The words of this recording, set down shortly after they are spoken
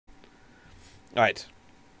All right.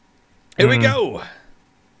 Here we go.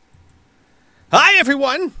 Hi,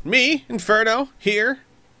 everyone. Me, Inferno, here.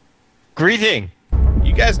 Greeting.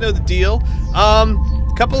 You guys know the deal.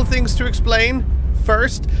 Couple of things to explain.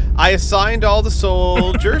 First, I assigned all the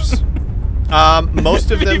soldiers.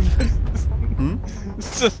 Most of them...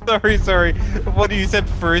 So, sorry. What you said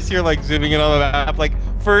first, you're like zooming in on the map. Like,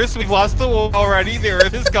 first, we've lost the war already. The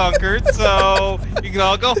Earth is conquered, so you can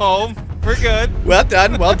all go home. We're good. Well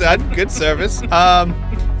done, well done. Good service.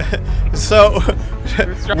 So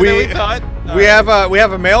we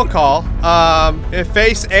have a mail call.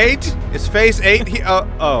 Phase 8. It's Phase 8.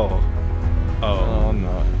 Oh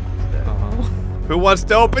no. Who wants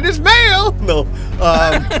to open his mail? No.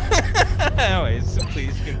 Anyways,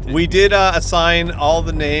 please continue. We did assign all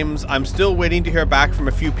the names. I'm still waiting to hear back from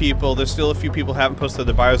a few people. There's still a few people who haven't posted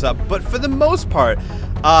their bios up. But for the most part,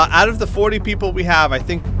 out of the 40 people we have, I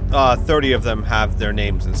think 30 of them have their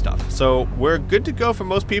names and stuff. So we're good to go for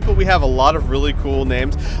most people. We have a lot of really cool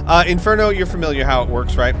names. Inferno, you're familiar how it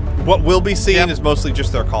works, right? What we'll be seeing is mostly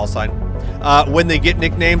just their call sign. When they get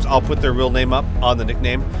nicknames, I'll put their real name up on the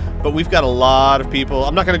nickname. But we've got a lot of people.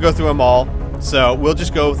 I'm not going to go through them all. So we'll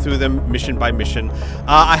just go through them mission by mission.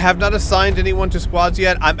 I have not assigned anyone to squads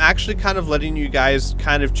yet. I'm actually kind of letting you guys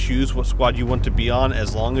kind of choose what squad you want to be on,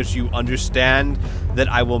 as long as you understand that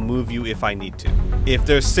I will move you if I need to. If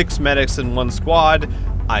there's 6 medics in one squad,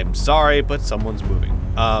 I'm sorry, but someone's moving.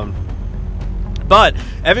 But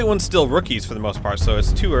everyone's still rookies for the most part, so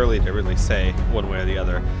it's too early to really say one way or the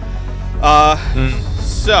other.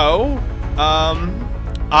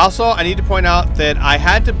 Also, I need to point out that I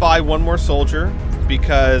had to buy one more soldier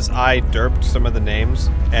because I derped some of the names,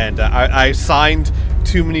 and I assigned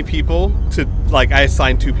too many people to, like, I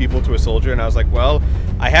assigned 2 people to a soldier, and I was like, well,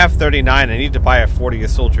 I have 39, I need to buy a 40th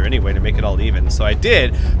soldier anyway to make it all even, so I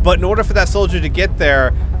did. But in order for that soldier to get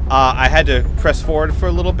there, I had to press forward for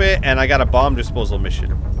a little bit, and I got a bomb disposal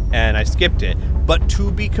mission, and I skipped it. But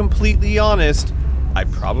to be completely honest, I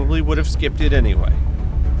probably would have skipped it anyway,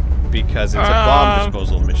 because it's a bomb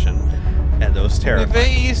disposal mission, and those terrify.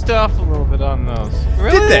 They eased off a little bit on those.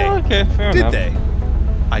 Really? Did they? Okay, fair enough. Did they?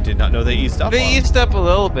 I did not know they eased up. They eased up a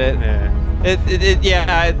little bit.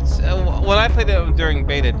 Yeah. It's when I played it during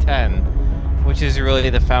beta 10, which is really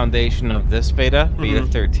the foundation of this beta, beta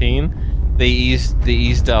 13. They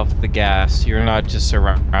eased off the gas. You're not just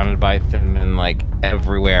surrounded by them and like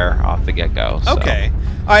everywhere off the get-go. So. Okay.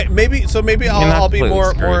 All right. Maybe I'll be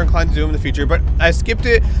more inclined to do them in the future. But I skipped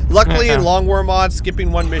it. Luckily, in Long War mod,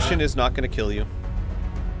 skipping one mission is not going to kill you.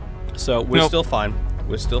 So we're still fine.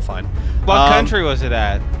 We're still fine. What country was it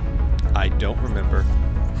at? I don't remember.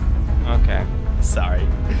 Okay. Sorry.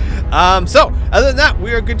 So, other than that,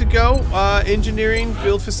 we are good to go. Engineering,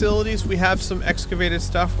 build facilities. We have some excavated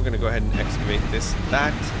stuff. We're going to go ahead and excavate this,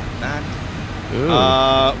 that.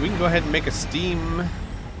 We can go ahead and make a steam...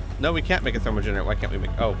 No, we can't make a thermal generator. Why can't we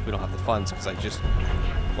make... Oh, we don't have the funds because I just...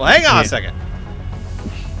 Well, hang on a second.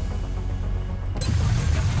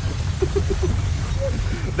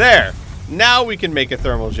 There. Now we can make a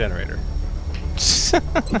thermal generator.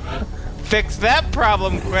 Fix that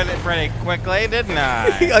problem pretty quickly, didn't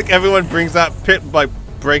I? Like everyone brings out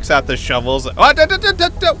breaks out the shovels. Oh,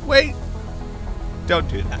 wait! Don't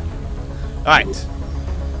do that. All right.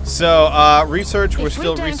 So research. We're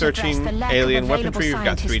still researching alien weaponry. We've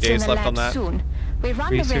got 3 days left on that.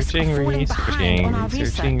 Researching.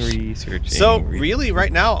 So really,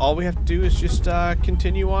 right now, all we have to do is just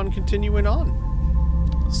continuing on.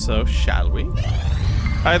 So shall we?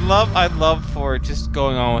 I'd love for just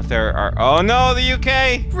going on with our oh no, the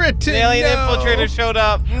UK! Britain, the alien infiltrator showed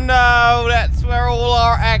up. No, that's where all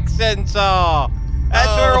our accents are.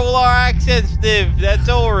 That's where all our accents live. That's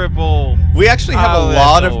horrible. We actually have a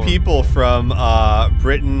lot of people from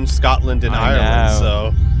Britain, Scotland, and Ireland.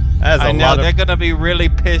 So that's a lot. They're gonna be really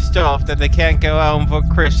pissed off that they can't go home for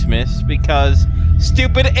Christmas because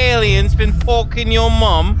stupid aliens been porking your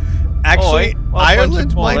mum. Actually,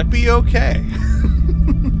 Ireland might be okay.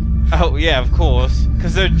 Oh yeah, of course.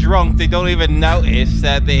 Because they're drunk, they don't even notice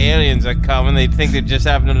that the aliens are coming. They think they're just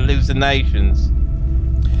having hallucinations.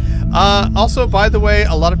 Also, by the way,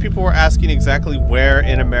 a lot of people were asking exactly where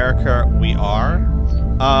in America we are.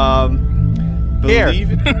 Here.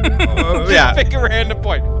 Yeah. Pick a random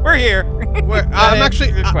point. We're here. I'm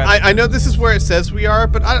actually. I know this is where it says we are,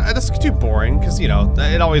 but that's too boring because you know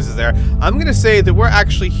it always is there. I'm gonna say that we're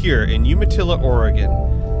actually here in Umatilla, Oregon.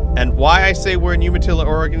 And why I say we're in Umatilla,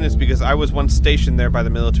 Oregon is because I was once stationed there by the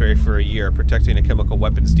military for a year protecting a chemical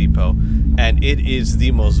weapons depot. And it is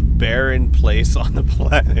the most barren place on the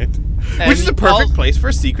planet. Which is a perfect place for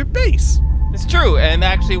a secret base. It's true, and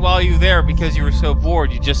actually while you were there, because you were so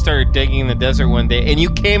bored, you just started digging in the desert one day, and you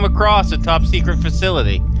came across a top secret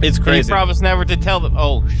facility. It's crazy. And you promised never to tell them.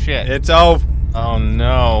 Oh, shit. It's Oh,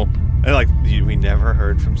 no. And like, we never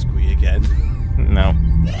heard from Squee again. No,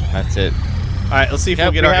 that's it. Alright, let's see if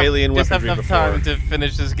we'll get our alien weaponry enough before. time to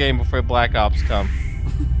finish this game before Black Ops come.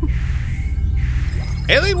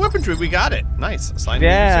 Alien weaponry, we got it. Nice. Assigned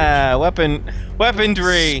Yeah,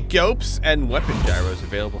 weaponry. Scopes and weapon gyros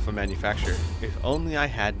available for manufacture. If only I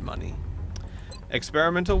had money.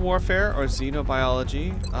 Experimental warfare or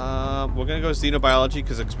xenobiology? We're gonna go xenobiology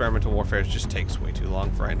because experimental warfare just takes way too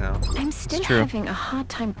long for right now. I'm still having a hard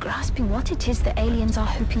time grasping what it is the aliens are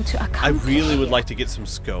hoping to accomplish. I really would like to get some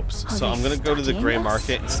scopes, so I'm gonna go to the gray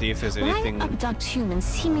market and see if there's anything. Why abduct humans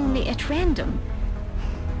seemingly at random?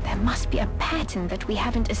 There must be a pattern that we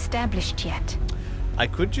haven't established yet. I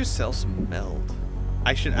could just sell some meld.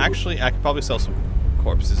 I could probably sell some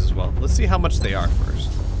corpses as well. Let's see how much they are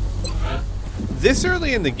first. This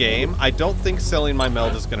early in the game, I don't think selling my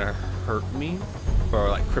meld is gonna hurt me or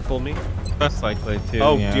like cripple me. That's likely too.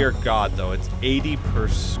 Oh dear God, though, it's 80 per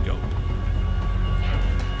scope.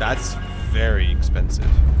 That's very expensive.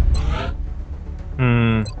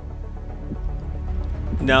 Hmm.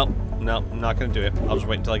 No, I'm not gonna do it. I'll just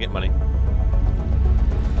wait until I get money.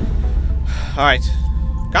 All right,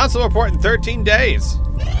 console report in 13 days.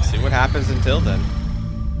 See what happens until then.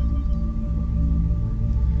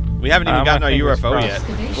 We haven't even gotten our UFO yet.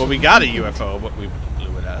 Well, we got a UFO, but we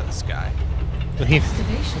blew it out of the sky.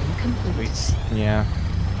 Excavation complete. Yeah.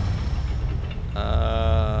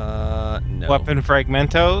 No. Weapon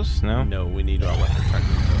fragmentos? No. No, we need our weapon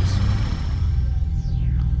fragmentos.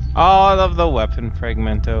 All of the weapon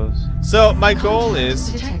fragmentos. So my goal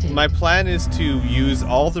is, my plan is to use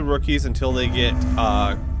all the rookies until they get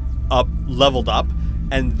leveled up.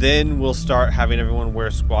 And then we'll start having everyone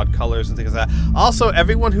wear squad colors and things like that. Also,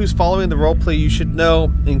 everyone who's following the roleplay, you should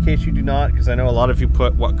know, in case you do not, because I know a lot of you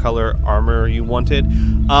put what color armor you wanted.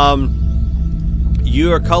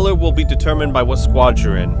 Your color will be determined by what squad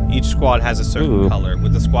you're in. Each squad has a certain color,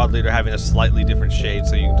 with the squad leader having a slightly different shade,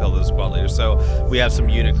 so you can tell the squad leader. So we have some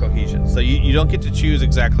unit cohesion. So you don't get to choose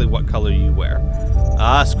exactly what color you wear.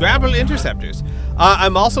 Scramble interceptors.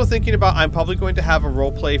 I'm also thinking about, I'm probably going to have a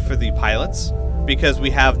roleplay for the pilots, because we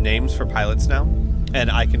have names for pilots now, and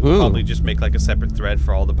I can probably just make like a separate thread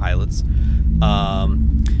for all the pilots.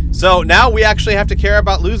 So now we actually have to care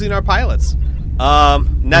about losing our pilots.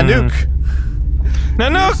 Nanook.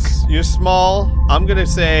 Nanook! You're small. I'm gonna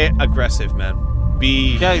say aggressive, man.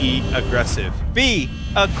 Be aggressive. Be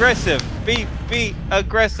aggressive. Be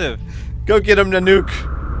aggressive. Go get him, Nanook.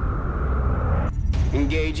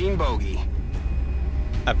 Engaging bogey.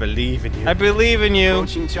 I believe in you. I believe in you.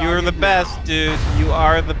 You're the best, dude. You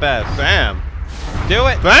are the best. Bam. Do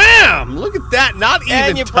it. Bam! Look at that. Not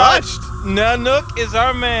even touched. Nanook is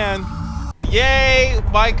our man. Yay!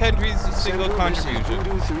 My country's single contribution.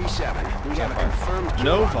 We have a confirmed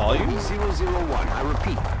no volume. 001. I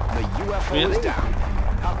repeat, the UFO is down.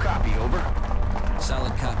 I'll copy. Over.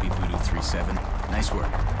 Solid copy, Voodoo 37. Nice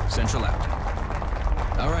work. Central out.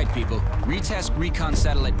 All right, people. Retask Recon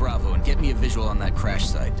Satellite Bravo and get me a visual on that crash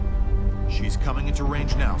site. She's coming into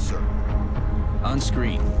range now, sir. On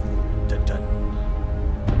screen. Dun dun.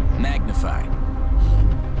 Magnify.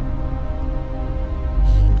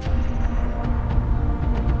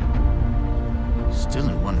 Still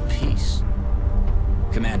in one piece.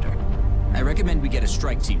 Commander, I recommend we get a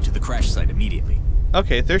strike team to the crash site immediately.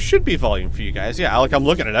 Okay, there should be volume for you guys. Yeah, like I'm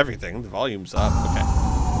looking at everything. The volume's up.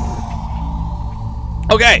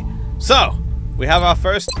 Okay, so we have our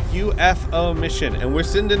first UFO mission, and we're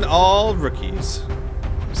sending all rookies.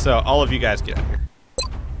 So all of you guys get out of here.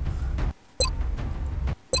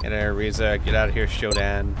 Get out of here, Riza. Get out of here,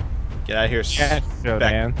 Shodan. Get out of here,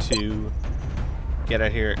 Spec2. Get out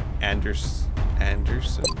of here, Anderson.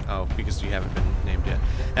 Oh, because you haven't been named yet.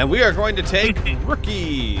 And we are going to take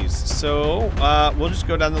rookies. So we'll just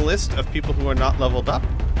go down the list of people who are not leveled up.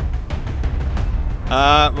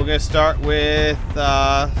 We're going to start with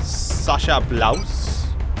Sasha Blaus.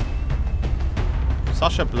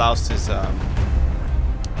 Sasha Blaus is,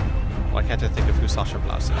 why can't I think of who Sasha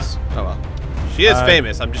Blaus is? Oh well. She is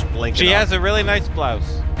famous, I'm just blanking. She has a really nice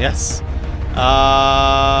blouse. Yes.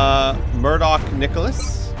 Murdoch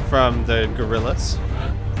Nicholas from the Gorillas.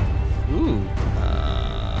 Ooh.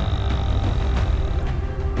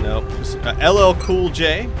 Nope. LL Cool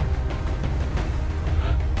J.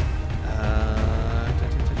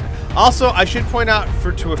 Also, I should point out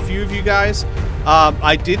to a few of you guys,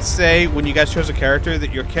 I did say when you guys chose a character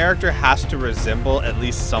that your character has to resemble at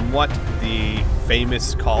least somewhat the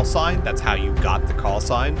famous call sign. That's how you got the call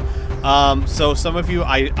sign. So some of you,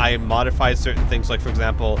 I modified certain things. Like, for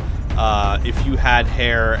example, if you had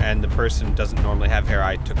hair and the person doesn't normally have hair,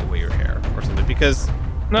 I took away your hair or something. Because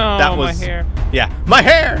No, that was... my hair. Yeah. My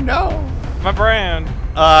hair! No! My brand.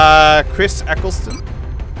 Chris Eccleston.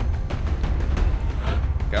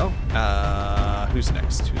 Go. Who's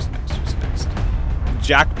next? Who's next? Who's next?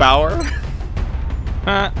 Jack Bauer.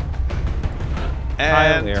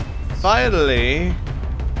 And finally,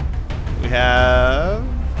 we have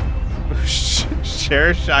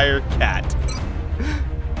Cheshire Cat.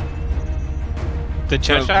 The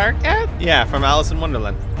Cheshire Cat? Yeah, from Alice in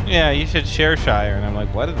Wonderland. Yeah, you should Cheshire, and I'm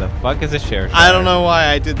like, what the fuck is a Cheshire? I don't know why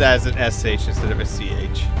I did that as an SH instead of a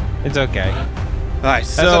CH. It's okay. Alright,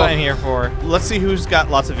 so that's what I'm here for. Let's see who's got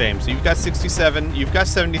lots of aim. So you've got 67, you've got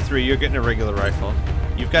 73, you're getting a regular rifle.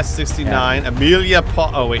 You've got 69, yeah. Amelia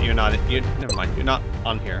Pond. Oh wait, you're not. Never mind, you're not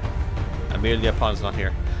on here. Amelia Pond's not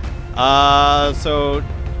here. So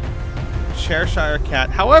Cheshire Cat.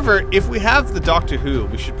 However, if we have the Doctor Who,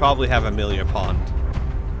 we should probably have Amelia Pond.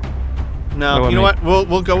 No, you know what?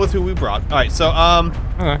 We'll go with who we brought. All right, so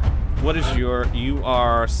okay. What is your? You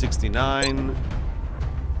are 69.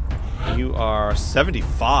 You are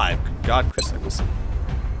 75. Good God, Chris Eccleston.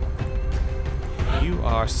 You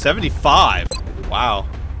are 75. Wow.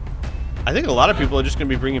 I think a lot of people are just going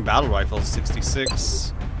to be bringing battle rifles.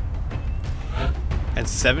 66. And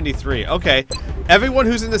 73. Okay. Everyone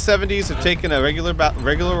who's in the 70s have taken a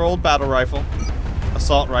regular old battle rifle.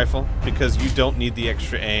 Assault rifle. Because you don't need the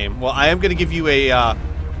extra aim. Well, I am going to give you a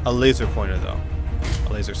laser pointer, though. A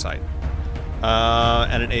laser sight.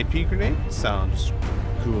 And an AP grenade. Sounds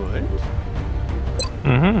good.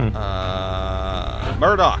 Mm-hmm.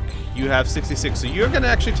 Murdoch, you have 66. So you're going to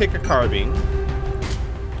actually take a carbine.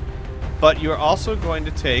 But you're also going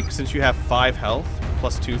to take, since you have 5 health,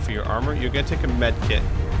 plus 2 for your armor, you're going to take a med kit.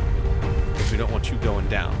 Because we don't want you going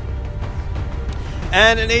down.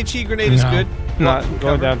 And an HE grenade is good. Not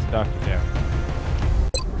going down to Dr. Down.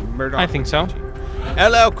 Murdoch. I think so.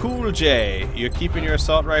 LL Cool J, you're keeping your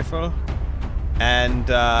assault rifle. And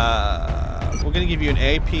we're going to give you an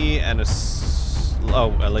AP and a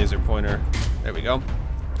laser pointer. There we go.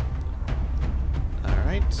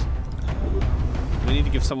 Alright. We need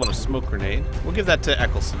to give someone a smoke grenade. We'll give that to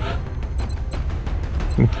Eccleston.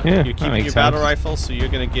 Yeah, you're keeping your battle rifle, so you're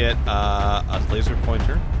going to get a laser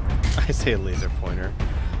pointer. I say a laser pointer.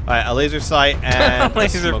 Alright, a laser sight and a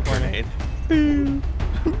smoke grenade. Boom.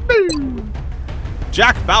 Boom.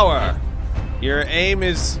 Jack Bauer, your aim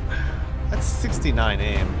is... That's 69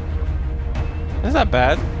 aim. That's not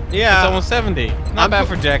bad. Yeah. It's almost 70. Not bad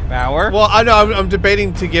for Jack Bauer. Well, I know. I'm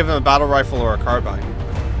debating to give him a battle rifle or a carbine.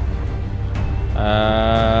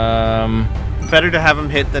 Better to have him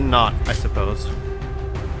hit than not, I suppose.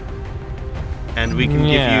 And we can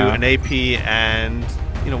give you an AP and...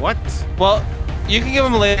 You know what? Well, you can give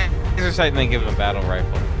him a laser sight and then give him a battle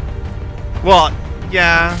rifle. Well,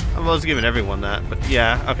 yeah. I was giving everyone that, but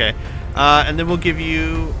yeah, okay. And then we'll give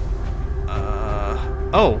you...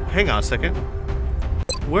 oh, hang on a second.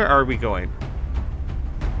 Where are we going?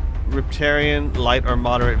 Riptarian, light or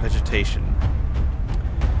moderate vegetation.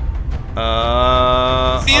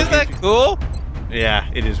 See, isn't that cool? Yeah,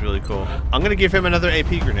 it is really cool. I'm gonna give him another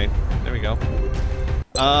AP grenade. There we go.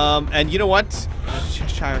 And you know what?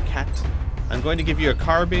 Cheshire Cat. I'm going to give you a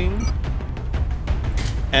carbine.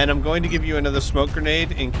 And I'm going to give you another smoke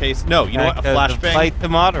grenade in case... No, you know what? A flashbang. Light to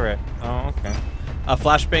moderate. Oh, okay. A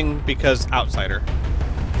flashbang because outsider.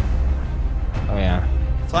 Oh, yeah.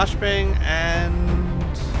 Flashbang and...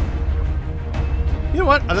 You know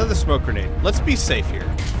what? Another smoke grenade. Let's be safe here.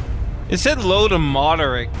 It said low to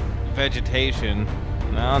moderate vegetation.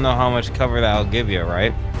 I don't know how much cover that'll give you,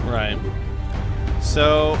 right? Right.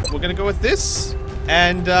 So, we're gonna go with this.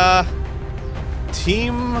 And,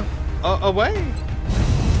 team away.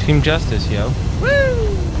 Team Justice, yo.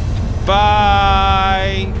 Woo!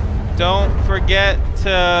 Bye! Don't forget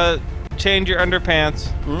to change your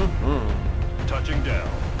underpants. Mm-hmm. Touching down.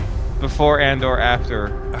 Before and or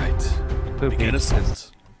after. Alright. Begin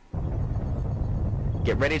ascent.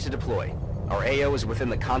 Get ready to deploy. Our AO is within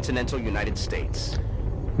the continental United States.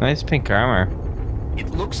 Nice pink armor. It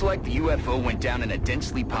looks like the UFO went down in a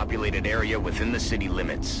densely populated area within the city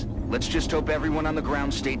limits. Let's just hope everyone on the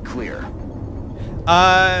ground stayed clear.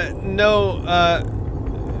 No,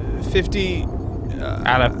 50...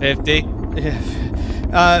 Out of 50?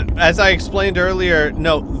 As I explained earlier,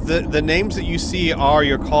 no, the names that you see are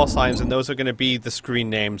your call signs, and those are going to be the screen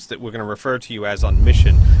names that we're going to refer to you as on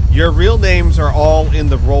mission. Your real names are all in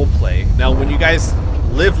the role play. Now, when you guys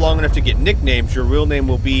live long enough to get nicknames, your real name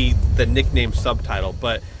will be the nickname subtitle,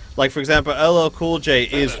 but Like, for example, LL Cool J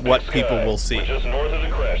is what people will see.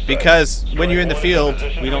 Because when you're in the field,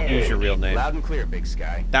 we don't use your real name. Loud and clear, Big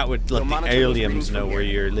Sky. That would let the Monitor those aliens readings know from where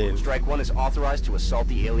here. you live. Strike 1 is authorized to assault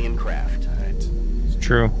the alien craft. Alright. It's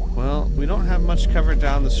true. Well, we don't have much cover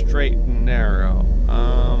down the straight and narrow.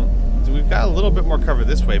 We've got a little bit more cover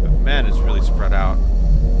this way, but man, it's really spread out.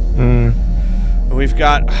 Hmm. We've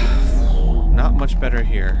got not much better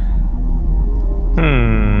here.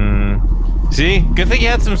 See? Good thing you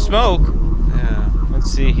had some smoke. Yeah.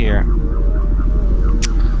 Let's see here.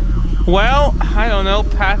 Well, I don't know.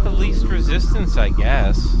 Path of least resistance, I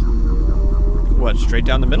guess. What, straight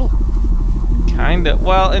down the middle? Kinda.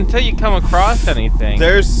 Well, until you come across anything.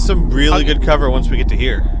 There's some really good cover once we get to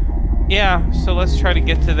here. Yeah, so let's try to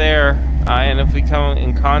get to there. And if we come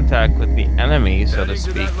in contact with the enemy, so to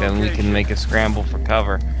speak, then we can make a scramble for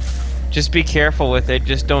cover. Just be careful with it.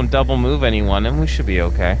 Just don't double move anyone, and we should be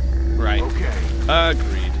okay. Right. Okay.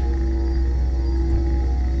 Agreed.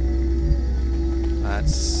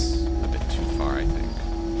 That's a bit too far, I think.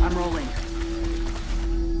 I'm rolling.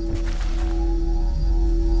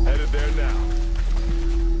 Headed there now.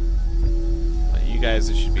 But you guys,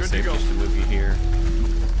 it should be safe just to move you here.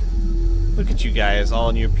 Look at you guys, all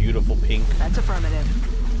in your beautiful pink. That's affirmative.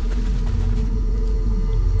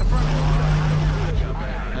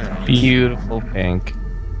 Alright. Beautiful pink.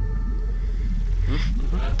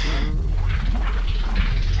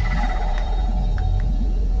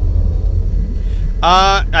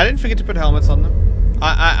 I didn't forget to put helmets on them.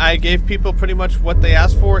 I gave people pretty much what they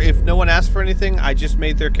asked for. If no one asked for anything, I just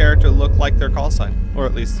made their character look like their call sign. Or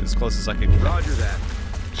at least as close as I could get. Roger that.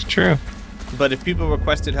 It's true. But if people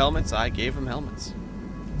requested helmets, I gave them helmets.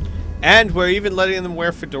 And we're even letting them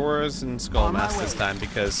wear fedoras and skull masks this time,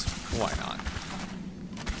 because why not?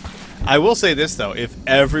 I will say this, though. If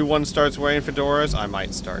everyone starts wearing fedoras, I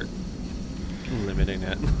might start limiting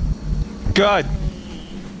it. Good.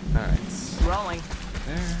 Alright. Rolling.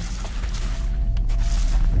 There.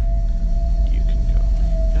 You can go.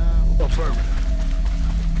 No. Affirmative.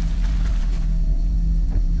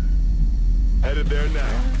 Headed there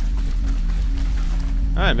now.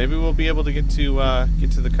 Alright, maybe we'll be able to get to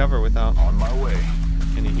the cover without On my way.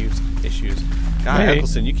 any huge issues. God, Hey.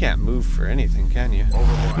 Eccleston, you can't move for anything, can you?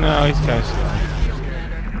 Overboard. No, he's kind of slow.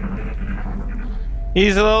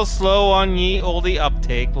 He's a little slow on ye oldie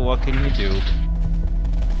uptake, but what can you do?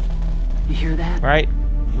 You hear that? Right?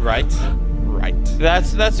 Right. Right.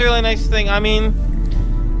 That's a really nice thing. I mean,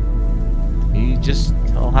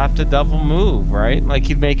 he'll have to double move, right? Like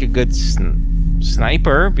he'd make a good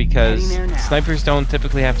sniper because Heading there now. snipers don't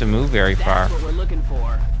typically have to move very far. That's what we're looking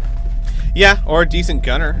for. Yeah, or a decent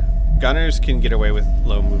gunner. Gunners can get away with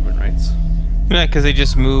low movement rates. Yeah, because they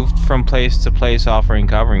just moved from place to place offering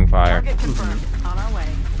covering fire. Target confirmed. On our way.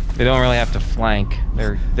 They don't really have to flank.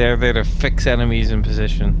 They're there to fix enemies in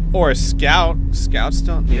position. Or a scout. Scouts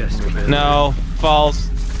don't need to move in. No, false.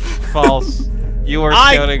 False. You are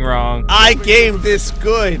I- scouting wrong. I gamed this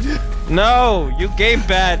good. No, you gave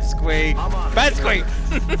bad, Squeak. Bad Squeak.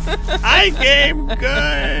 I game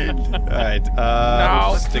good. Alright, No.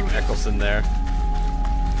 we'll stick Eccleston there.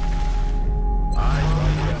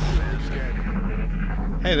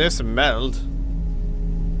 Hey, there's some meld.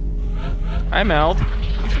 Hi, Meld.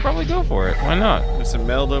 You should probably go for it. Why not? There's some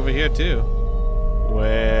meld over here too.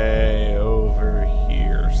 Way over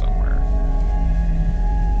here somewhere.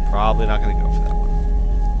 Probably not gonna go for that one.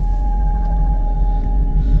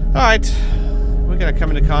 Alright. We're gonna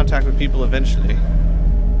come into contact with people eventually.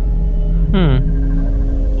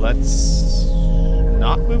 Let's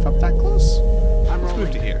not move up that close. Let's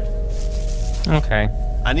move to here. Okay.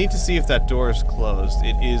 I need to see if that door is closed.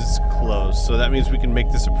 It is closed, so that means we can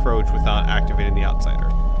make this approach without activating the outsider.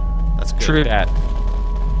 That's good. True that.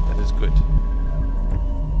 That is good.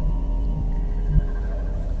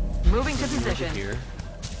 Moving to position. Here.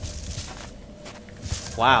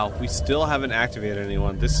 Wow, we still haven't activated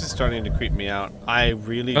anyone. This is starting to creep me out. I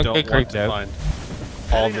really Okay, don't want creeped to out. find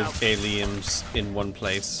all the aliens in one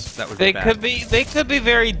place. That would be They bad. could be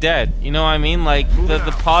very dead. You know what I mean? Like the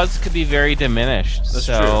pause could be very diminished. That's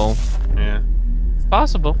so true. Yeah. it's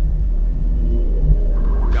possible.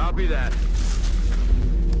 Copy that.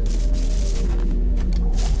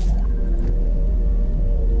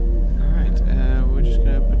 Alright, we're just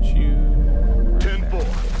gonna put you right 10-4.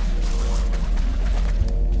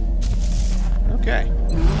 there. Okay.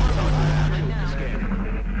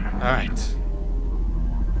 Alright.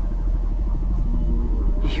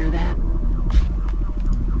 You hear that?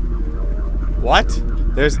 What?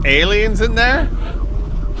 There's aliens in there?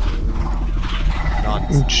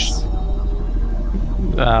 Nonsense.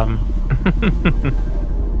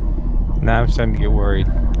 Now I'm starting to get worried.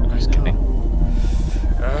 just kidding.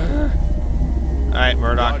 All right,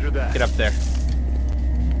 Murdoch, Roger that. get up there.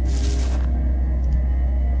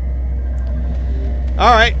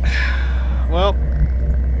 All right. Well,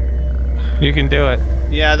 You can do it.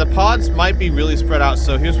 yeah, the pods might be really spread out,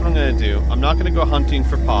 so here's what I'm going to do. I'm not going to go hunting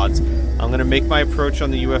for pods. I'm going to make my approach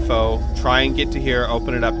on the UFO, try and get to here,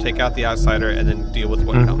 open it up, take out the outsider, and then deal with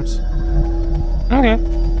what comes. Okay.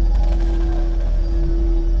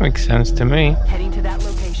 Makes sense to me. Heading to that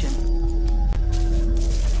location.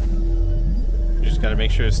 You just got to make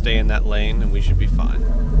sure to stay in that lane, and we should be fine.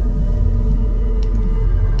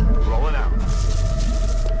 Rolling out.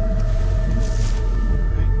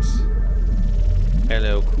 Right.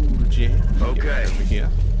 Hello, Cool J. Get Okay. right over here.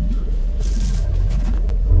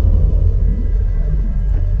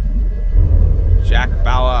 Jack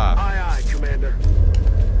Bauer. Aye, aye, Commander.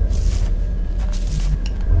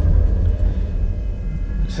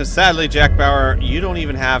 Sadly, Jack Bauer, you don't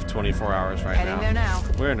even have 24 hours right Heading there now.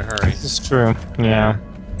 now. We're in a hurry. This is true. Yeah.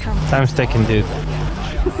 Time's ticking, dude.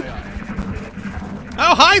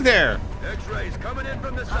 Oh, hi there! X-rays coming in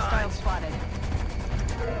from the Hostile side. spotted.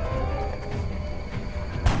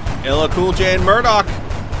 Hello, Cool J and Murdoch.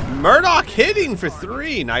 Murdoch hitting for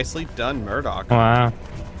 3. Nicely done, Murdoch. Wow.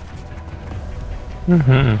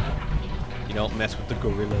 Mm-hmm. You don't mess with the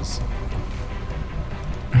gorillas.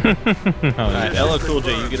 Oh, Alright, Hello, Cool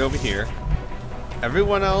J, you get over here.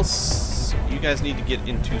 Everyone else, you guys need to get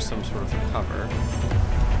into some sort of cover.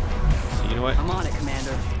 So you know what? I'm on it,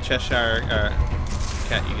 Commander. Cheshire,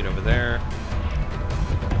 Cat, you get over there.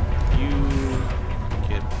 You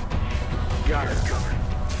get... Got it covered.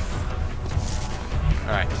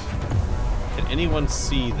 Alright. Can anyone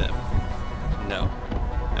see them? No.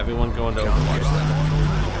 Everyone going to Overwatch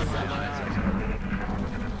them.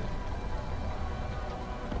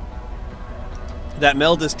 That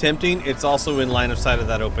meld is tempting. It's also in line of sight of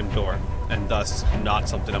that open door, and thus not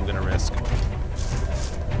something I'm going to risk.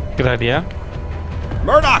 good idea.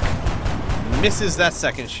 Murdoch! Misses that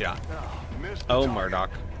second shot. Oh,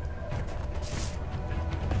 Murdoch.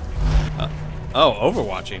 Oh,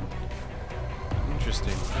 overwatching.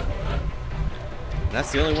 Interesting. That's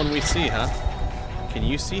the only one we see, huh? Can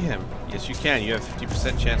you see him? Yes, you can. You have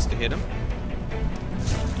 50% chance to hit him.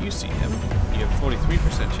 You see him. You have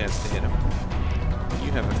 43% chance to hit him.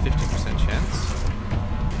 You have a 50%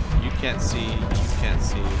 chance. You can't see. You can't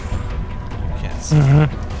see. You can't see.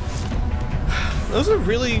 Those are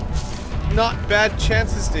really not bad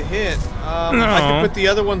chances to hit. I could put the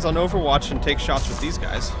other ones on Overwatch and take shots with these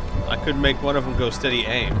guys. I could make one of them go steady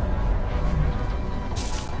aim.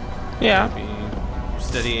 Yeah. Maybe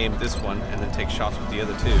steady aim this one and then take shots with the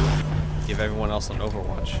other two. Give everyone else on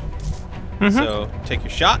Overwatch. So take your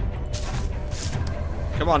shot.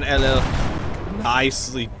 Come on, LL.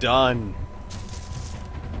 Nicely done.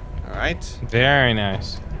 All right. Very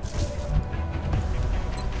nice.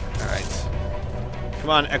 All right. Come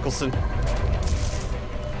on, Eccleston.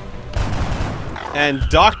 And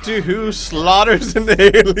Doctor Who slaughters an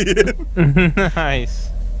alien. Nice.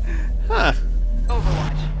 Huh.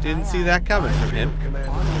 Overwatch. Didn't see that coming from him.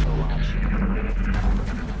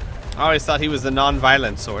 I always thought he was the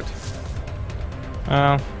non-violent sort.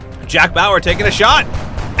 Well. Jack Bauer taking a shot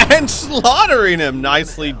and slaughtering him.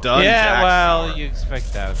 Nicely done, Yeah, Jack. well, you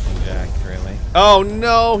expect that from Jack, really. Oh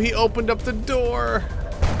no, he opened up the door.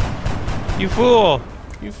 You fool!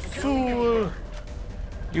 You fool.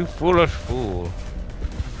 You foolish fool.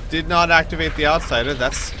 Did not activate the outsider.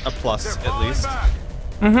 That's a plus, at least.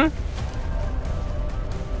 Mm-hmm.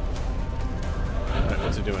 Alright,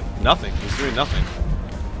 what's he doing? Nothing. He's doing nothing.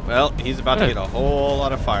 Well, he's about to get a whole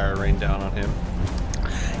lot of fire rained down on him.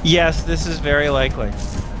 Yes, this is very likely.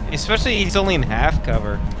 Especially he's only in half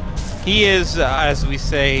cover. He is, as we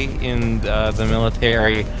say in the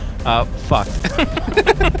military, fucked.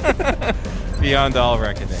 Beyond all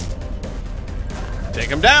reckoning. Take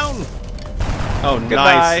him down. Oh,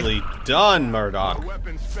 Goodbye. nicely done, Murdoch.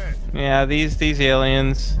 Weapon spent. Yeah, these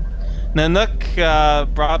aliens.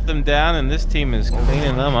 Nanook brought them down, and this team is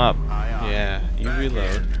cleaning them up. Aye, aye. Yeah, you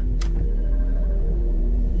reload.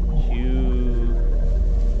 You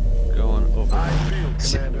going over. I feel,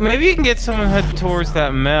 Commander. Maybe you can get someone head towards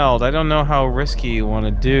that meld. I don't know how risky you want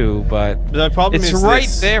to do, but The problem it's is right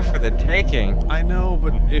this. there for the taking. I know,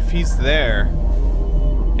 but if he's there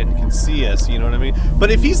and can see us, you know what I mean? But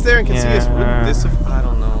if he's there and can see us, wouldn't this have... I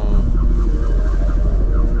don't know.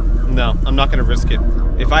 No, I'm not going to risk it.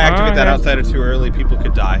 If I activate that outsider too early, people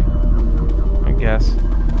could die. I guess.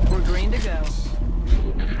 We're green to go.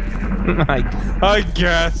 I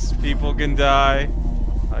guess people can die.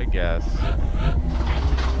 I guess.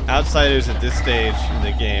 Outsiders at this stage in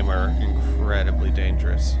the game are incredibly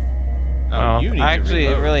dangerous. Oh, you need actually, to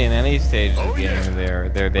reload. really, in any stage of Oh, the game, yeah.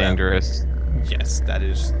 they're dangerous. Yes,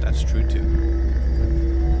 that's true too.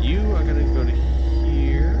 You are gonna go to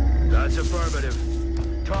here. That's affirmative.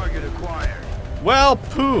 Target acquired. Well,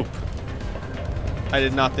 poop. I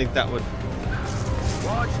did not think that would.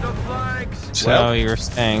 Watch the flanks. So Well- you were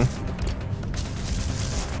saying?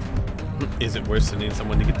 Is it worth sending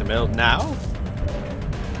someone to get the medal now?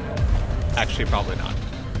 Actually, probably not.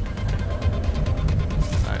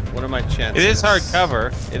 Alright, what are my chances? It is hard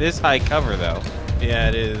cover. It is high cover, though. Yeah,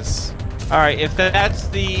 it is. All right, if that's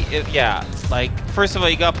yeah, like first of all,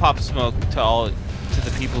 you got pop smoke to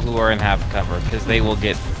the people who are in half cover because they will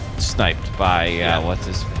get sniped by what's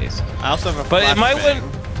his face. I also have a But it might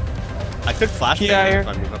flashbang. I could flashbang Yeah, if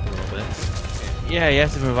I move up a little bit. Yeah, you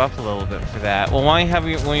have to move up a little bit for that. Well, why don't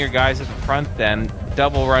you have one of your guys at the front then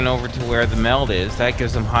double run over to where the meld is? That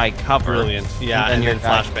gives them high cover. Brilliant. Yeah, and your then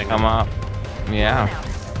guys flashbang come them. up. Yeah.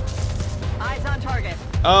 Eyes on target.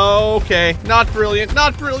 Okay, not brilliant,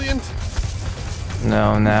 not brilliant.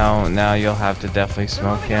 No, now you'll have to definitely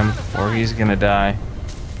smoke him, or he's gonna die.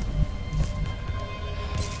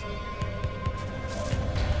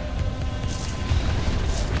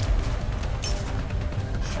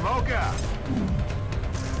 Smoke out.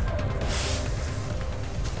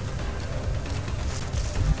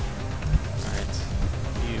 Alright,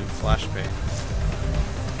 you flashbang.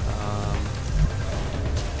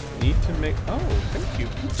 Need to make. Oh, thank you,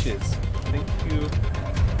 Peaches. Thank you.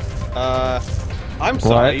 I'm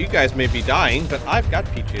sorry, What? you guys may be dying, but I've got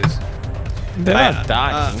Peaches. They're I- not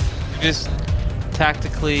dying. They're just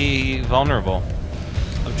tactically vulnerable.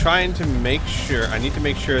 I'm trying to make sure. I need to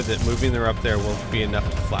make sure that moving her up there won't be enough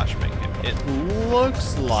to flashbang him. It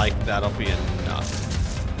looks like that'll be enough.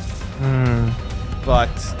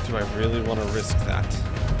 But do I really want to risk that?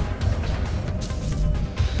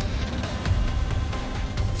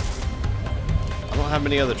 I don't have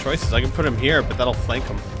many other choices. I can put him here, but that'll flank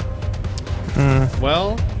him.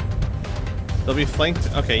 Well, they'll be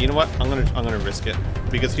flanked. Okay, you know what? I'm gonna risk it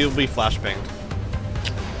because he'll be flashbanged.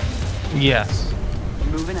 Yes.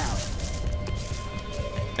 Moving out.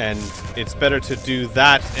 And it's better to do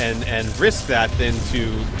that and risk that than to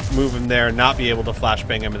move him there and not be able to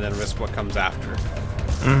flashbang him and then risk what comes after.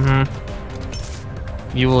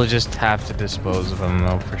 You will just have to dispose of him,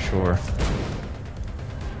 though, for sure.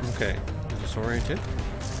 Okay, disoriented.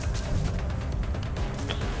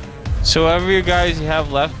 So, whatever you guys you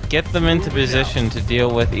have left, get them into position to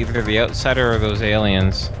deal with either the outsider or those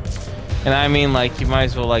aliens. And I mean, like, you might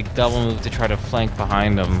as well, like, double move to try to flank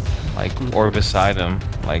behind them, like, or beside him,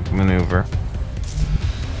 like, maneuver.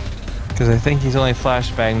 Because I think he's only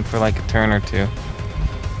flashbanged for, like, a turn or two.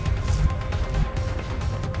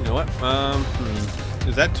 You know what?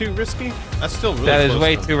 Is that too risky? That's still really That is close,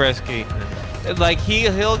 way though. too risky. Like,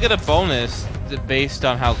 he'll get a bonus based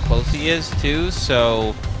on how close he is, too,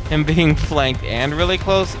 so him being flanked and really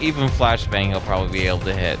close, even flashbang he'll probably be able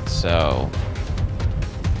to hit, so...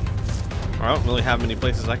 I don't really have many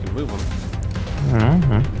places I can move him.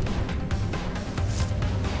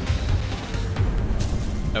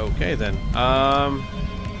 Okay, then.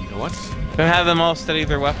 You know what? Gonna have them all study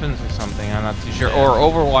their weapons or something, I'm not too sure. Or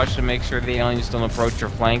Overwatch to make sure the aliens don't approach your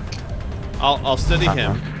flank. I'll steady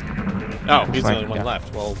him. Oh, he's the Flank, only one yeah.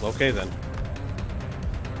 left. Well, okay then.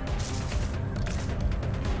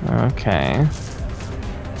 Okay.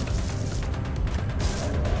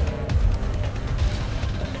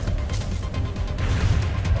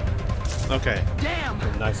 Okay. Damn!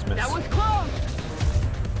 Nice miss. That was close!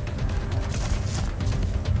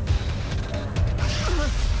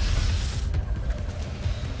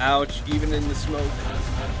 Ouch, even in the smoke.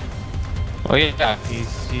 Oh yeah,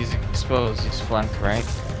 he's exposed, he's flanked, right?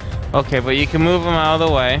 Okay, but you can move him out of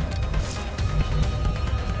the way.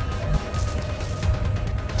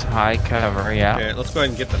 To high cover, yeah. Okay, let's go ahead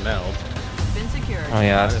and get the meld. Been secured. Oh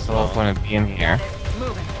yeah, Might that's as the whole well. point of being here.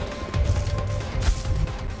 Moving.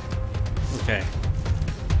 Okay.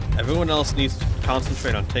 Everyone else needs to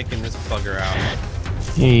concentrate on taking this bugger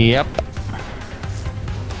out. Yep.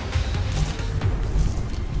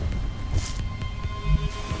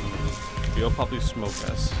 You'll probably smoke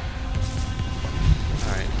us.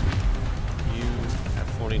 Alright. You have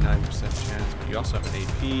 49% chance, but you also have an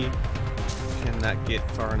AP. Can that get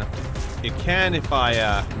far enough to... It can if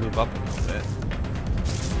I move up a little bit.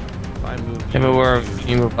 If I move Yeah, but where to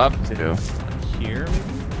you move up to? here,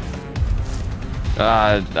 maybe?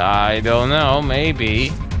 I don't know,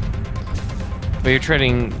 maybe. But you're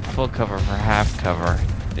trading full cover for half cover.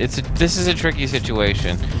 This is a tricky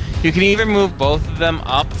situation. You can either move both of them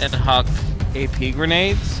up and huck AP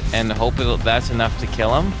grenades and hope that's enough to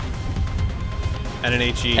kill them. And an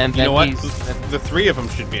HE. And you know what? then The 3 of them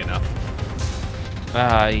should be enough.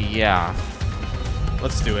 Yeah.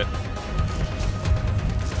 Let's do it.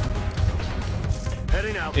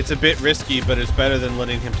 Heading out. It's a bit risky, but it's better than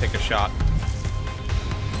letting him take a shot.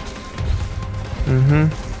 Mm-hmm.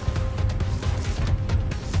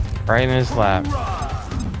 Right in his lap.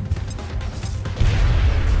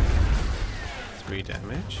 3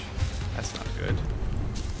 damage. That's not good.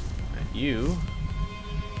 And you...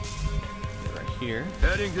 You're right here.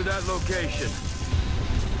 Heading to that location.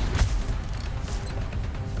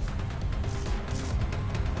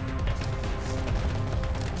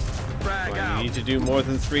 Frag Well, out. you need to do more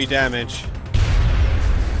than 3 damage.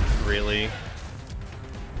 Really?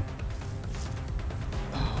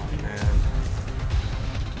 Oh, man.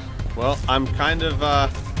 Well, I'm kind of,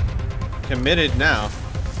 committed now.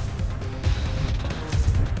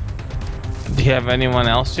 Do you have anyone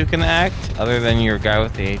else who can act other than your guy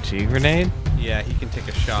with the HE grenade? Yeah, he can take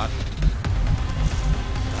a shot.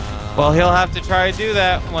 Well, he'll have to try to do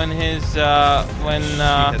that when his, He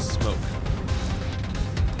has smoke.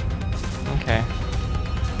 Okay.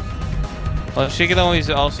 Well, she can always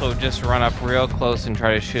also just run up real close and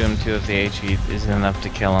try to shoot him too if the HE isn't enough to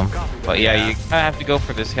kill him. But yeah, you kinda have to go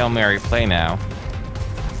for this Hail Mary play now.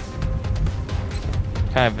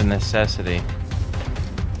 Kind of a necessity.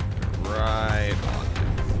 Right on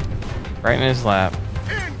him. Right in his lap.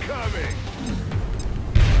 Incoming.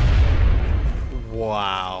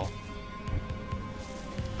 Wow.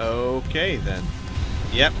 Okay, then.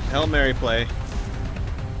 Yep, Hail Mary play.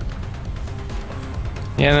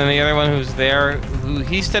 Yeah, and then the other one who's there,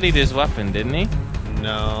 he studied his weapon, didn't he?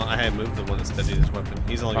 No, I had moved the one that studied his weapon.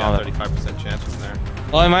 He's only got 35% chance from there.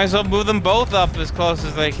 Well, I might as well move them both up as close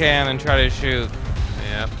as they can and try to shoot.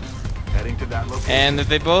 Yep. Heading to that location. And if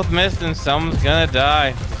they both miss, then someone's gonna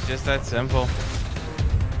die. It's just that simple.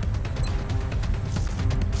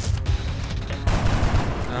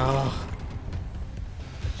 Oh.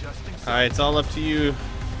 Adjusting. Alright, it's all up to you,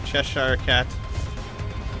 Cheshire Cat.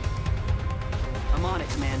 I'm on it,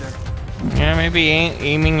 Commander. Yeah, maybe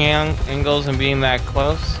aiming angles and being that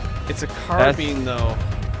close. It's a carbine, though.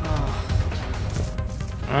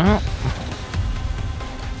 Uh-huh.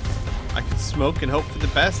 I could smoke and hope for the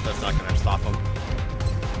best. That's not gonna stop him.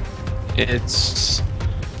 It's...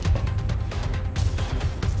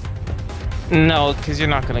 No, because you're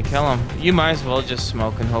not going to kill him. You might as well just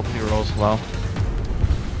smoke and hope he rolls low.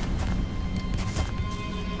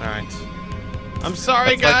 Alright. I'm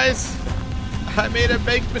sorry, guys. I made a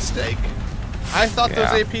big mistake. I thought those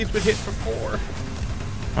APs would hit for 4.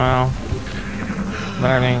 Well,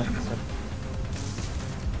 learning.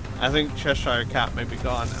 I think Cheshire Cat may be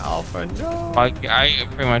gone. Alpha, no. I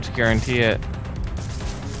pretty much guarantee it.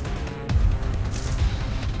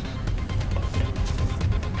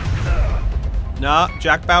 Nah,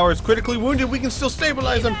 Jack Bauer is critically wounded. We can still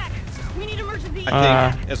stabilize him. We need emergency.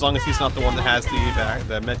 I think, as long as he's not the one that has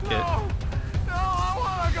the med kit.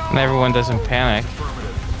 And everyone doesn't panic.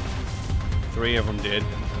 3 of them did.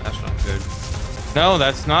 That's not good. No,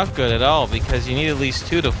 that's not good at all, because you need at least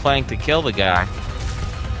 2 to flank to kill the guy.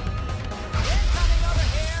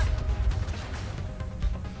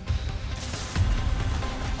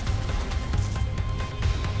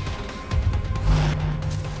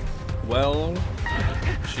 Well,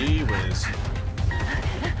 gee whiz.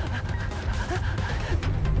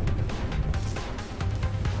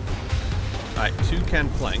 Alright, 2 can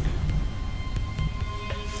flank.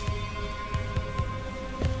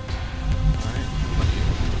 Alright,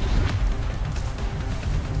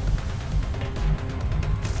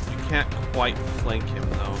 you can't quite flank him,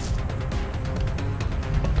 though.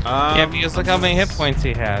 Yeah, because look how many hit points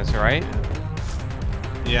he has, right?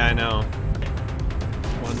 Yeah, I know.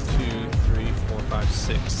 1, 2, 3, 4, 5,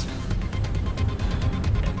 6.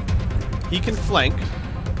 He can flank.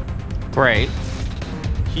 Great.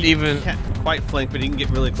 He can't quite flank, but he can get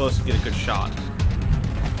really close and get a good shot.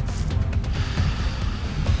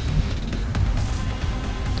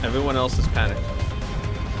 Everyone else is panicked.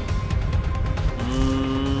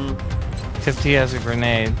 Except he has a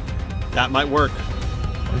grenade. That might work.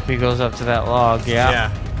 If he goes up to that log, yeah.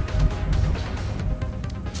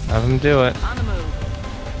 Have him do it. On the move.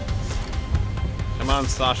 Come on,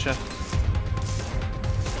 Sasha.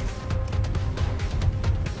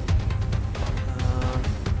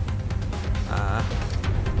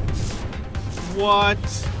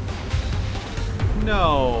 What?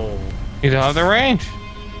 No. You don't have the range.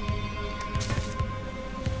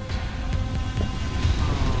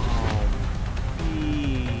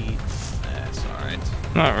 That's alright.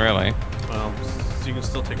 Not really. Well, so you can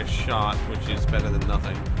still take a shot, which is better than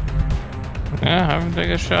nothing. Yeah, have him take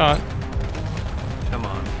a shot. Come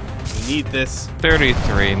on. We need this.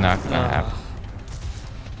 33, not gonna happen.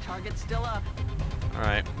 Target's still up.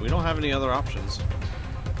 Alright, we don't have any other options.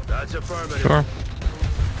 That's affirmative. Sure.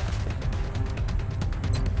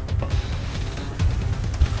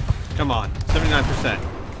 Come on. 79%.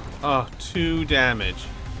 Oh, 2 damage.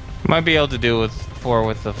 Might be able to do with 4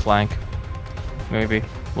 with the flank. Maybe.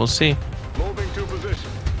 We'll see. Moving to position.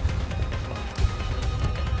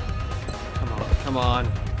 Come on, come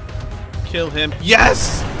on. Kill him.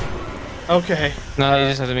 Yes! Okay. No, you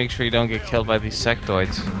just have to make sure you don't get killed by these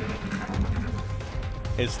sectoids.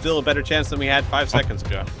 It's still a better chance than we had 5 seconds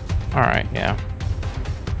ago. Alright, yeah.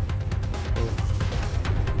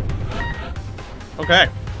 Okay.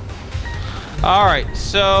 Alright,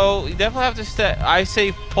 so you definitely have to I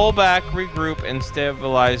say pull back, regroup, and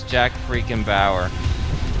stabilize Jack freaking Bauer.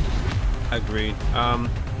 Agreed.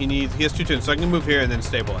 He has 2 turns, so I can move here and then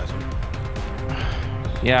stabilize him.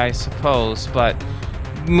 Yeah, I suppose, but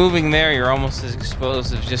moving there, you're almost as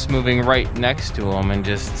exposed as just moving right next to him and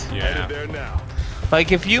just... Yeah. There now.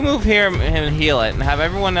 Like, if you move here and heal it, and have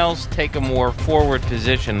everyone else take a more forward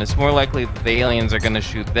position, it's more likely that the aliens are going to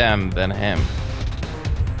shoot them than him.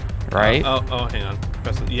 Right? Oh, hang on.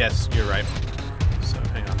 Yes, you're right. So,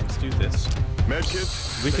 hang on, let's do this.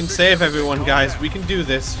 Medkit. We can save everyone, guys. We can do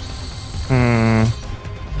this.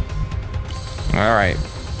 Alright.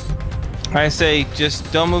 I say, just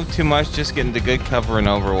don't move too much, just get into good cover and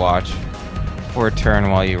overwatch for a turn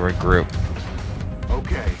while you regroup.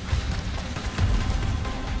 Okay.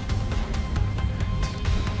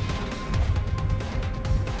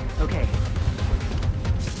 Okay.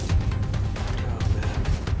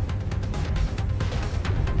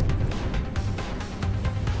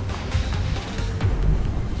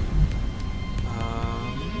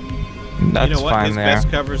 That's you know what? fine His there. best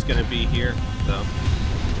cover is going to be here, so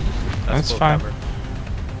That's full fine. cover.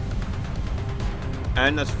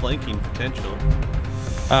 And that's flanking potential.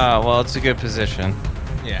 Well, it's a good position.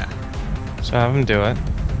 Yeah. So have him do it.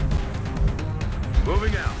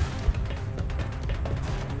 Moving out.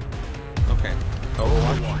 Okay.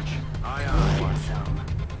 Overwatch. Aye, aye.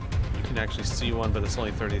 You can actually see one, but it's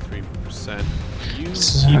only 33%. You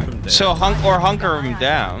keep him there. So hunker him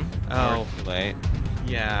down. Oh. Or too late.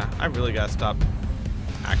 Yeah, I really gotta stop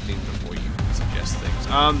acting before you suggest things.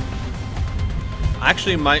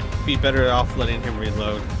 Actually might be better off letting him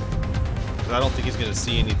reload. Because I don't think he's gonna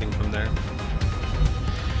see anything from there.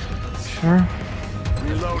 Sure.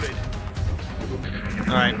 Reloaded.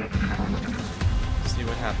 Alright. See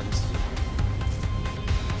what happens.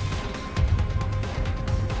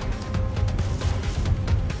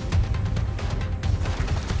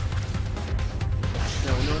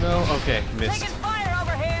 No. Okay, missed. Taking fire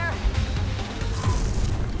over here.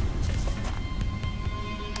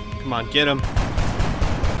 Come on, get him.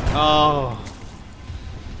 Oh.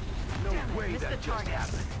 No way that just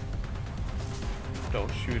happened.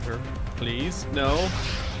 Don't shoot her, please. No.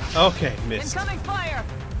 Okay, missed. Incoming fire.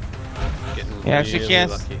 Getting Yeah, she really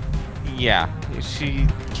can't. lucky. Yeah, she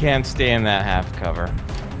can't stay in that half cover.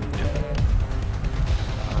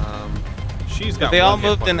 She's But got. they all one hit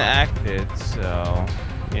moved point and left. acted, so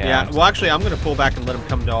yeah. Yeah. Well, actually, I'm gonna pull back and let him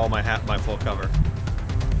come to all my full cover.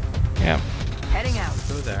 Yeah. Heading out.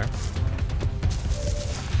 Go there.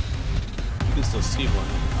 You can still see one.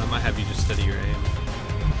 I might have you just steady your aim.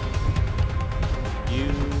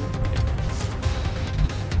 You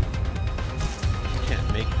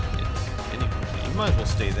can't make it anyway. You might as well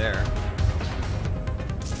stay there.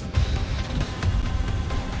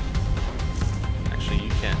 Actually,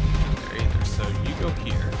 you can't get there either. So you go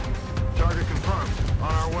here. Target confirmed.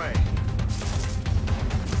 On our way.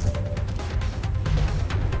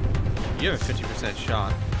 You have a 50%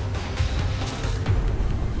 shot.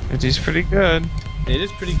 He's pretty good. It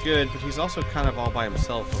is pretty good, but he's also kind of all by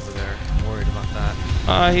himself over there. I'm worried about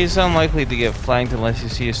that. He's unlikely to get flanked unless you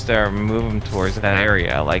see a star move him towards that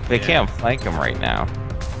area. Like, they can't flank him right now.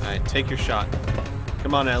 Alright, take your shot.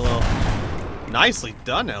 Come on, LL. Nicely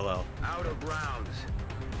done, LL. Out of rounds.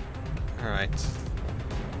 Alright.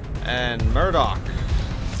 And Murdoch.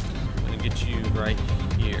 I'm gonna get you right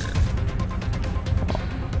here.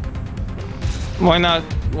 Why not?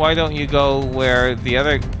 Why don't you go where the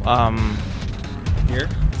other, Here?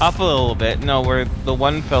 up a little bit? No, where the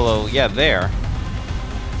one fellow, yeah, there.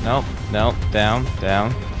 Nope, down.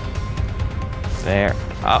 There.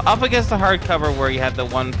 Up against the hard cover where you had the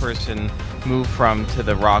one person move from to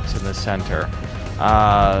the rocks in the center.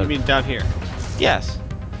 You mean down here? Yes.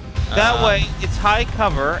 That way, it's high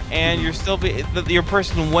cover, and you're still your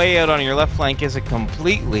person way out on your left flank isn't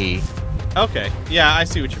completely. Okay. Yeah, I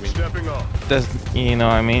see what you mean. Stepping off. Doesn't, you know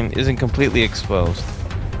what I mean? Isn't completely exposed.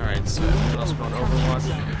 Alright, so everyone else going Overwatch.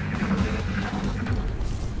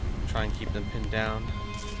 Try and keep them pinned down.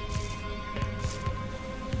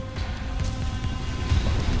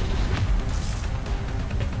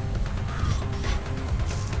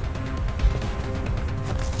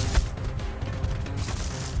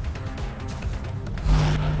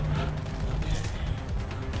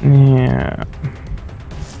 Yeah.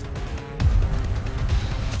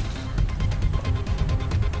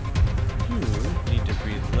 Need to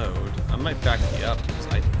reload. I might back you up because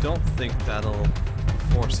I don't think that'll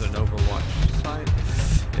force an Overwatch side.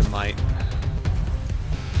 It might.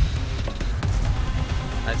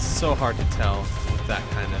 It's so hard to tell with that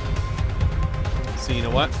kind of. So you know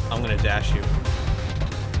what? I'm gonna dash you.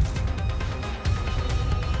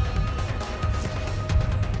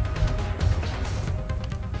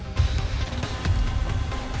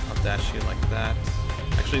 I'll dash you like that.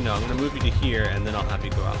 Actually, no. I'm gonna move you to here, and then I'll have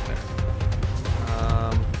you go out there.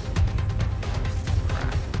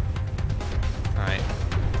 Alright.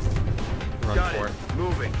 Run Got for it. it.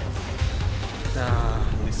 Moving.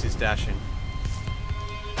 At least he's dashing.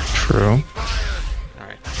 True.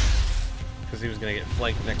 Alright. Because he was going to get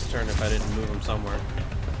flanked next turn if I didn't move him somewhere.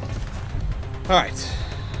 Alright.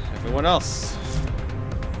 Everyone else.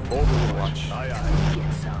 Overwatch. Aye, aye.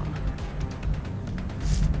 Get some.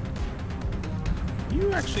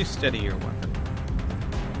 You actually steady your weapon.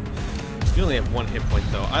 You only have 1 hit point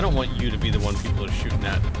though. I don't want you to be the one people are shooting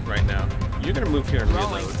at right now. You're going to move here and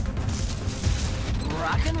Rolling. reload.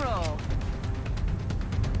 Rock and roll.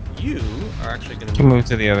 You are actually going to Move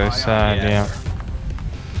to the other side, yeah.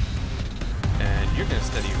 And you're going to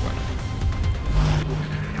steady your weapon.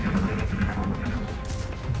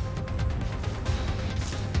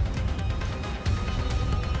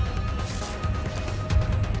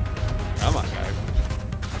 Come on, guys.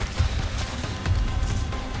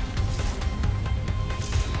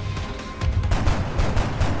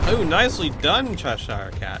 Oh, nicely done,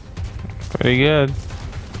 Cheshire Cat. Pretty good.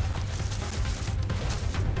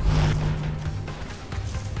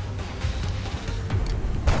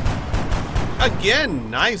 Again,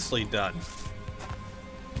 nicely done.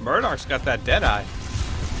 Murdoch's got that dead eye.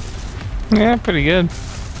 Yeah, pretty good.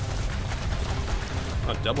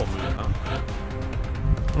 A double move, huh?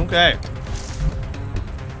 Okay.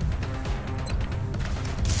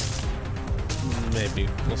 Maybe.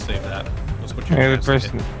 We'll save that. What's your Yeah, the chance to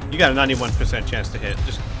person. hit? You got a 91% chance to hit.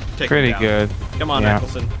 Just take Pretty it down. good. Come on, Yeah.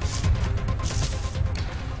 Nicholson.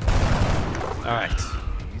 Alright.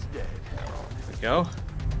 He's dead. There we go.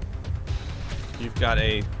 You've got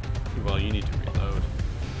a... Well, you need to reload.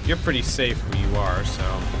 You're pretty safe where you are, so...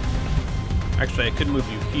 Actually, I could move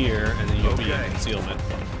you here, and then you'll be in Okay. concealment.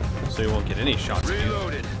 So you won't get any shots at you.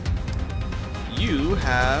 Reloaded. You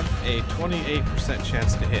have a 28%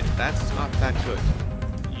 chance to hit. That's not that good.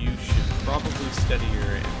 You should probably steady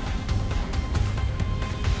your aim.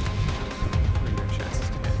 What are your chances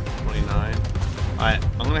to hit? 29. Alright,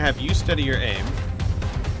 I'm gonna have you steady your aim.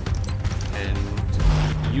 And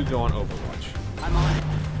you go on Overwatch. I'm on it.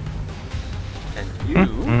 And you...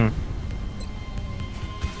 Mm.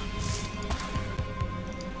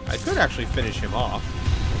 I could actually finish him off.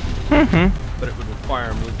 But it would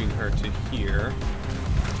require moving her to here.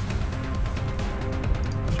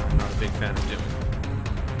 Which I'm not a big fan of doing.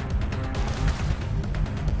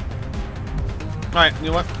 Alright, you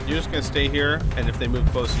know what? You're just gonna stay here, and if they move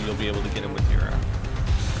closer, you'll be able to get him with your... you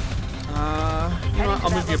know what?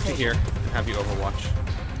 I'll move you up to here and have you Overwatch.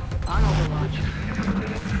 On Overwatch.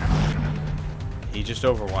 He just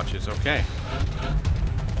Overwatches, okay.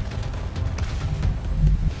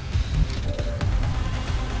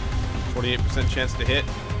 %48 chance to hit.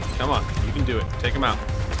 Come on, you can do it. Take him out.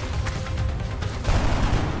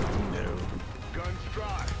 No. Guns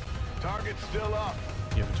dry. Target's still up.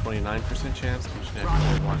 You have a 29% chance. I'm just gonna Roger.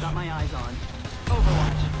 have you Got Overwatch. my eyes on.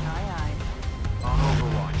 Overwatch. Aye, aye. On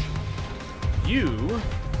Overwatch. You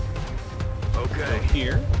go Okay.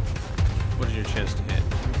 here. What is your chance to hit?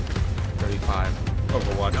 35.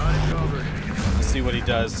 Overwatch. Got it covered. Let's see what he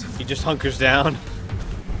does. He just hunkers down.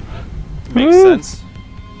 Makes sense.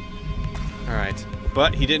 Alright.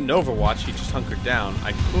 But he didn't Overwatch, he just hunkered down.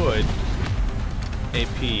 I could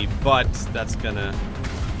AP, but that's gonna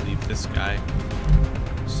leave this guy.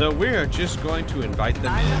 So we're just going to invite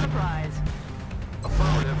them Eyes on the in. prize.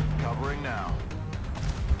 Affirmative. Covering now.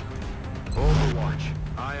 Overwatch.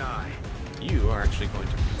 Aye, aye. You are actually going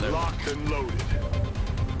to reload. Locked and loaded.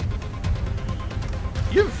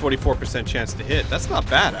 You have a 44% chance to hit. That's not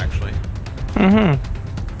bad, actually. Go ahead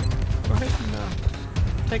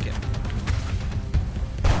and take it.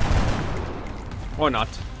 Or not.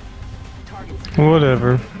 Target's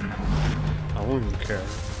Whatever. I wouldn't care.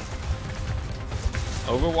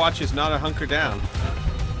 Overwatch is not a hunker down.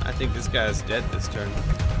 I think this guy's dead this turn.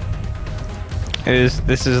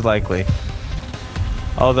 This is likely.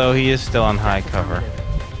 Although he is still on high cover.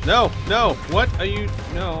 No, no. What are you?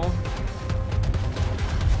 No.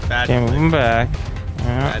 Bad. Okay, move him back.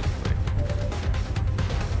 Bad click.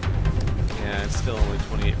 Yeah, it's still only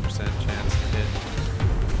 28% chance to hit.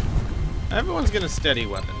 Everyone's gonna steady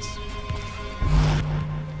weapons.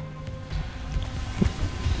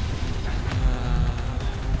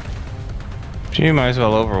 You might as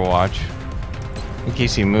well Overwatch. In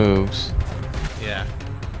case he moves. Yeah.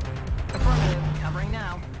 Affirmative. Covering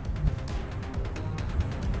now.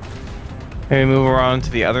 Maybe move around to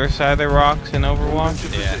the other side of the rocks in Overwatch?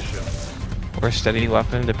 Yeah. Or steady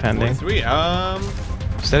weapon, depending. 43.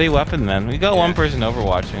 Steady weapon then. We got one person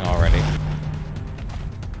overwatching already.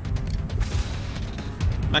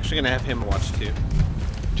 I'm actually gonna have him watch too.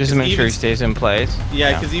 Just to make sure he stays in place.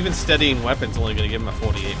 Yeah, because even steadying weapons only gonna give him a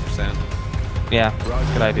 48%. Yeah,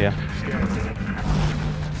 good idea.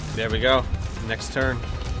 There we go. Next turn.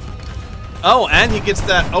 Oh, and he gets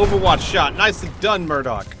that Overwatch shot. Nicely done,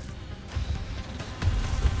 Murdoch.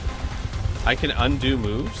 I can undo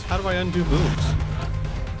moves? How do I undo moves?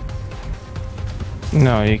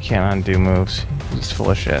 No, you can't undo moves. He's full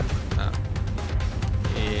of shit. Oh.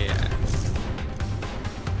 Yeah.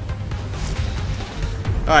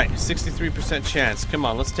 Alright, 63% chance. Come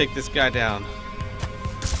on, let's take this guy down.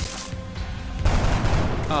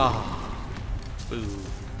 Oh. Boo.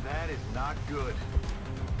 That is not good.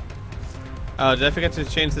 Oh, did I forget to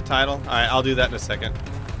change the title? Alright, I'll do that in a second.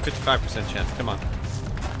 55% chance. Come on.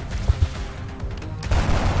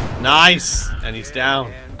 Nice! And he's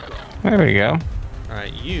down. There we go.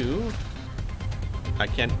 Alright, you... I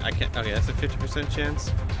can't... Okay, that's a 50%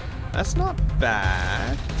 chance. That's not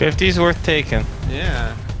bad. 50's worth taking.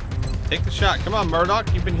 Yeah. Take the shot. Come on,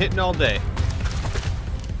 Murdoch. You've been hitting all day.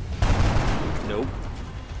 Nope.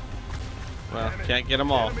 Well, can't get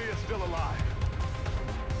them all. Enemy is still alive.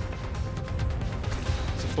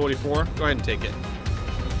 It's a 44. Go ahead and take it.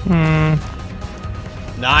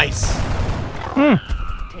 Nice!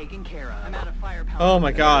 Taken care of. I'm out of firepower. Oh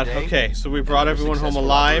my god. Okay, so we brought everyone home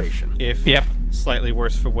alive. If slightly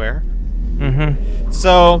worse for wear.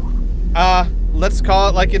 So, let's call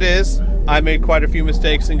it like it is. I made quite a few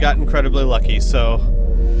mistakes and got incredibly lucky, so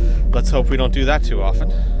let's hope we don't do that too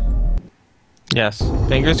often. Yes.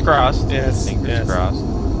 Fingers crossed. Yes. Fingers crossed.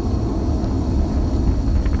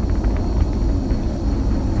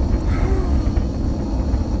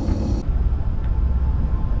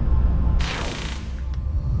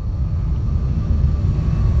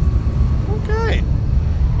 Okay.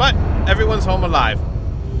 But everyone's home alive.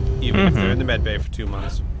 Even if they're in the med bay for 2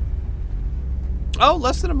 months. Oh,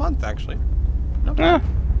 less than a month, actually. Not bad.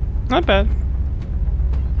 Not bad.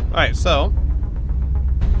 Alright, so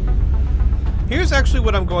here's actually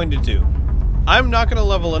what I'm going to do. I'm not going to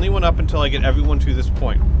level anyone up until I get everyone to this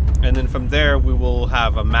point. And then from there, we will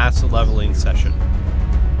have a mass leveling session.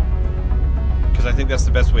 Because I think that's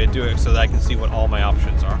the best way to do it, so that I can see what all my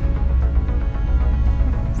options are.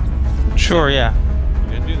 Sure, yeah. I'm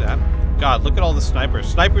going to do that. God, look at all the snipers.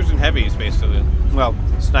 Snipers and heavies, basically. Well,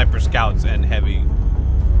 sniper scouts and heavy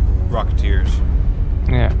rocketeers.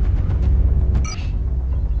 Yeah.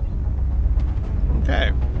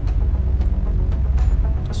 Okay.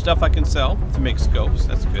 Stuff I can sell to make scopes.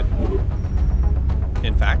 That's good.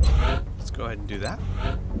 In fact, let's go ahead and do that.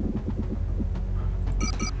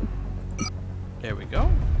 There we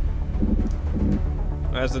go.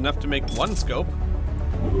 That's enough to make one scope.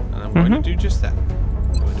 And I'm going to do just that.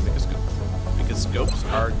 I'm going to make a scope. Because scopes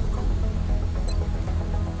are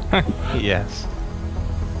cool. Yes.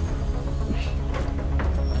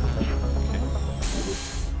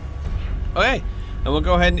 Okay. And we'll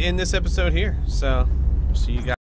go ahead and end this episode here. So, we'll see you guys.